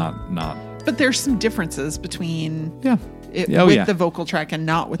 Yeah. Not. But there's some differences between Yeah. with the vocal track and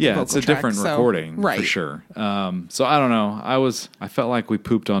not with the vocal track. Yeah, it's a different so- recording, right. for sure. So I don't know. I felt like we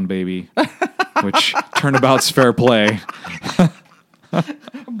pooped on Baby, which turnabout's fair play.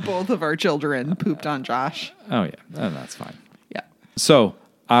 Both of our children pooped on Josh. Oh yeah, that's fine. Yeah. So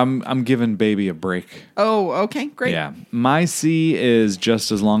I'm giving Baby a break. Oh, okay, great. Yeah, my C is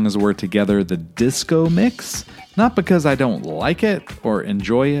Just As Long As We're Together, the disco mix. Not because I don't like it or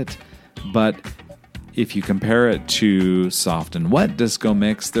enjoy it, but if you compare it to Soft and Wet disco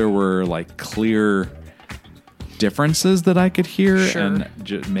mix, there were like clear differences that I could hear, Sure.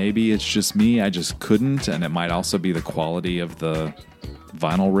 and maybe it's just me. I just couldn't, and it might also be the quality of the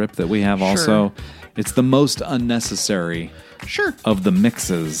vinyl rip that we have. Also, it's the most unnecessary Sure. of the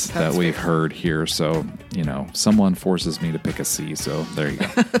mixes That's that we've fair. heard here. So, someone forces me to pick a C. So there you go.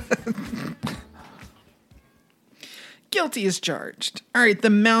 Guilty as charged. All right, the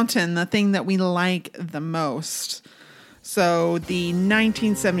mountain, the thing that we like the most. So the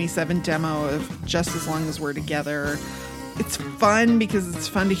 1977 demo of Just As Long As We're Together. It's fun because it's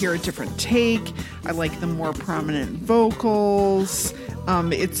fun to hear a different take. I like the more prominent vocals.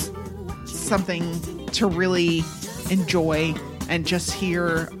 It's something to really enjoy and just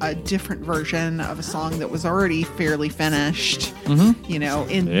hear a different version of a song that was already fairly finished,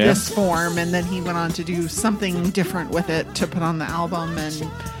 in this form. And then he went on to do something different with it to put on the album, and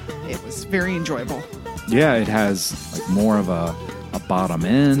it was very enjoyable. Yeah, it has like more of a bottom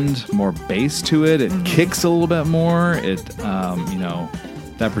end, more bass to it. It kicks a little bit more. It,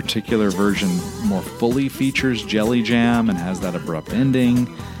 that particular version more fully features Jelly Jam and has that abrupt ending.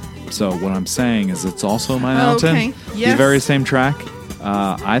 So what I'm saying is it's also My Mountain. Okay. The Yes. very same track.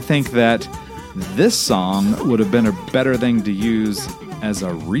 I think that this song would have been a better thing to use as a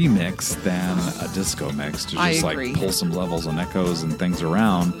remix than a disco mix to I just agree. like pull some levels and echoes and things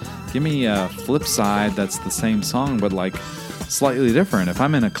around. Give me a flip side that's the same song but like slightly different. If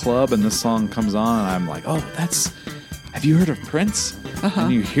I'm in a club and this song comes on and I'm like, oh, have you heard of Prince?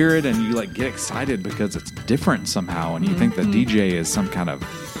 And you hear it and you like get excited because it's different somehow, and you think the DJ is some kind of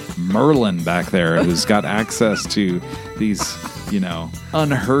Merlin back there who's got access to these,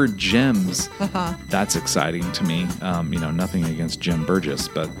 unheard gems. That's exciting to me. Nothing against Jim Burgess,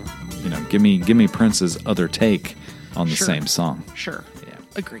 but give me Prince's other take on the Sure. same song. Sure. Yeah.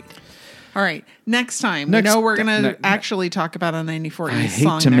 Agreed. All right. Next time. Next- we know we're going to ne- actually talk about a 94 I East hate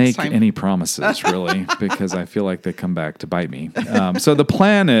song to next make time. any promises, really, because I feel like they come back to bite me. So the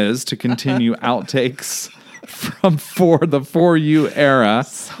plan is to continue Outtakes for the For You era.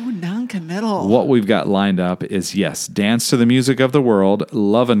 So non-committal. What we've got lined up is, yes, Dance to the Music of the World,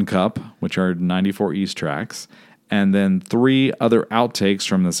 Love and Cup, which are 94 East tracks, and then 3 other outtakes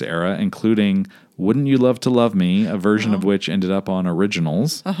from this era, including Wouldn't You Love to Love Me, a version of which ended up on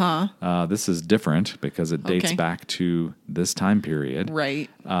Originals. This is different because it dates back to this time period. Right.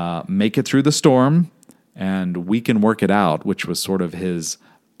 Make It Through the Storm, and We Can Work It Out, which was sort of his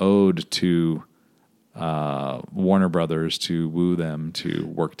ode to Warner Brothers to woo them to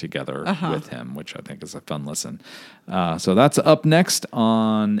work together with him, which I think is a fun listen. So that's up next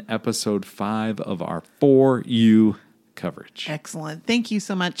on episode 5 of our For You coverage. Excellent. Thank you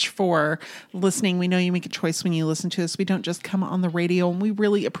so much for listening. We know you make a choice when you listen to us. We don't just come on the radio, and we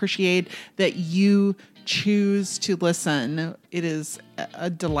really appreciate that you choose to listen. It is a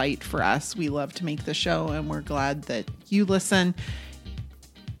delight for us. We love to make the show, and we're glad that you listen.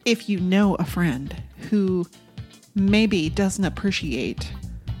 If you know a friend who maybe doesn't appreciate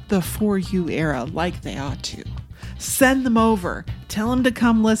the For You era like they ought to, send them over. Tell them to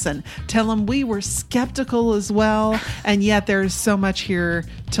come listen. Tell them we were skeptical as well, and yet there's so much here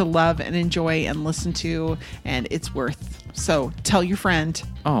to love and enjoy and listen to, and it's worth. So tell your friend.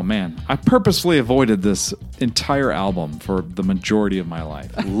 Oh, man. I purposefully avoided this entire album for the majority of my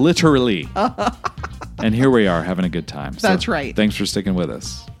life. Literally. And here we are having a good time. That's right. Thanks for sticking with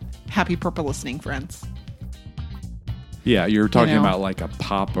us. Happy purple listening, friends. Yeah, you're talking about like a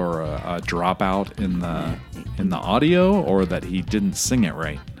pop or a dropout in the audio, or that he didn't sing it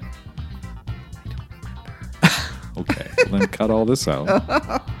right. Okay, well, then cut all this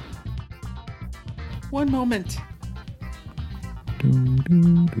out. One moment.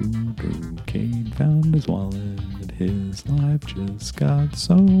 Kane found his wallet. His life just got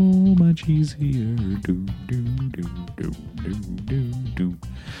so much easier. Do do do do do do do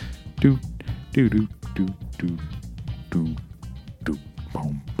do do do do do do do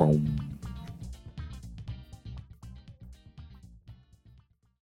boom boom.